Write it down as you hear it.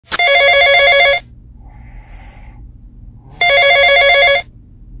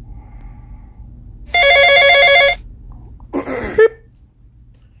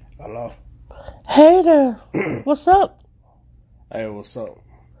Hey there. What's up? Hey, what's up?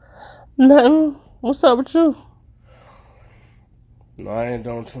 Nothing. What's up with you? No, I ain't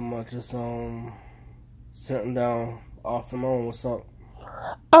doing too much. Just sitting down off and on. What's up?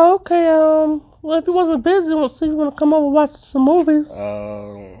 Oh, okay. Well, if you wasn't busy, we'll see you want to come over and watch some movies.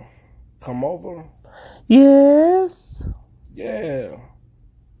 Come over? Yes. Yeah.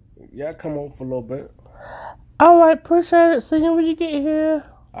 Yeah, come over for a little bit. All right. Appreciate it. See you when you get here.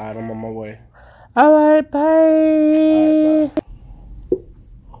 All right, I'm on my way. All right. Bye. All right, bye.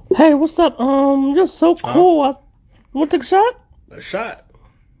 Hey, what's up? You're so cool. I want to take a shot? A shot?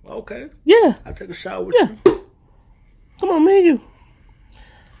 Okay. Yeah. I'll take a shot with you. Come on, me and you.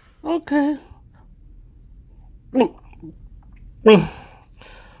 Okay.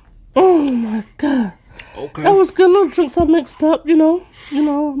 Oh my God. Okay. That was good. Little drinks I mixed up, you know.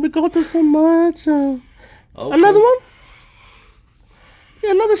 We go through so much. Okay. Another one?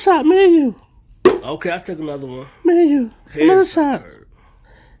 Yeah, another shot, me and you. Okay, I'll take another one. Me and you. Another shot.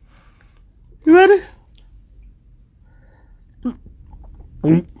 You ready?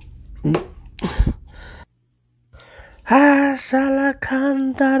 Asala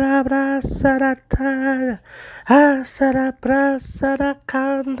brasarataya, asara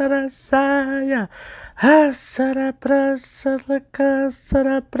brasarakandarasaya, asara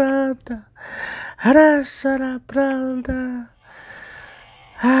brasaraka branda, arasara branda,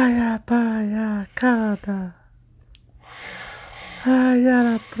 ayabaya kada,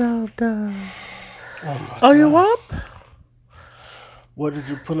 ayara branda. Oh, you up? What did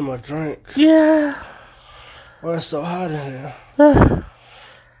you put in my drink? Yeah. Why it's so hot in here?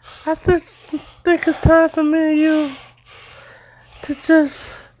 I just think it's time for me and you to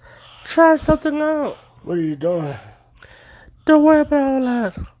just try something out. What are you doing? Don't worry about all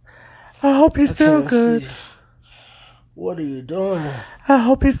that. I hope you feel good. See. What are you doing? I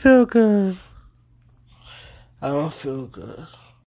hope you feel good. I don't feel good.